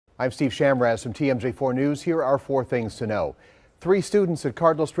I'm Steve Shamraz from TMJ4 News. Here are 4 things to know. 3 students at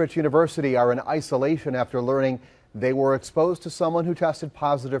Cardinal Stritch University are in isolation after learning they were exposed to someone who tested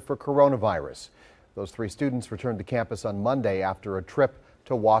positive for coronavirus. Those 3 students returned to campus on Monday after a trip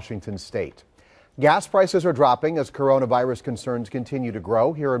to Washington State. Gas prices are dropping as coronavirus concerns continue to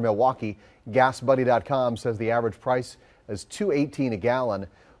grow. Here in Milwaukee, GasBuddy.com says the average price is $2.18 a gallon.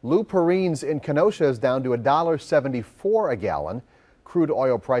 Lou Perine's in Kenosha is down to $1.74 a gallon. Crude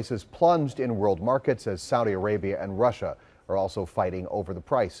oil prices plunged in world markets as Saudi Arabia and Russia are also fighting over the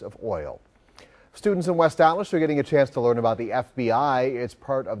price of oil. Students in West Allis are getting a chance to learn about the FBI. It's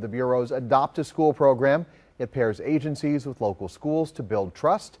part of the Bureau's Adopt a School program. It pairs agencies with local schools to build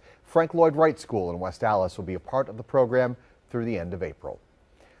trust. Frank Lloyd Wright School in West Allis will be a part of the program through the end of April.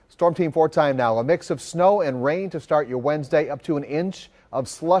 Storm Team 4 time now. A mix of snow and rain to start your Wednesday, up to an inch of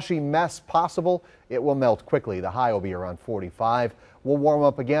slushy mess possible. It will melt quickly. The high will be around 45. We'll warm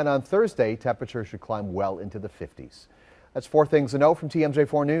up again on Thursday. Temperatures should climb well into the 50s. That's 4 things to know from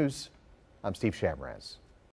TMJ4 News. I'm Steve Shamraz.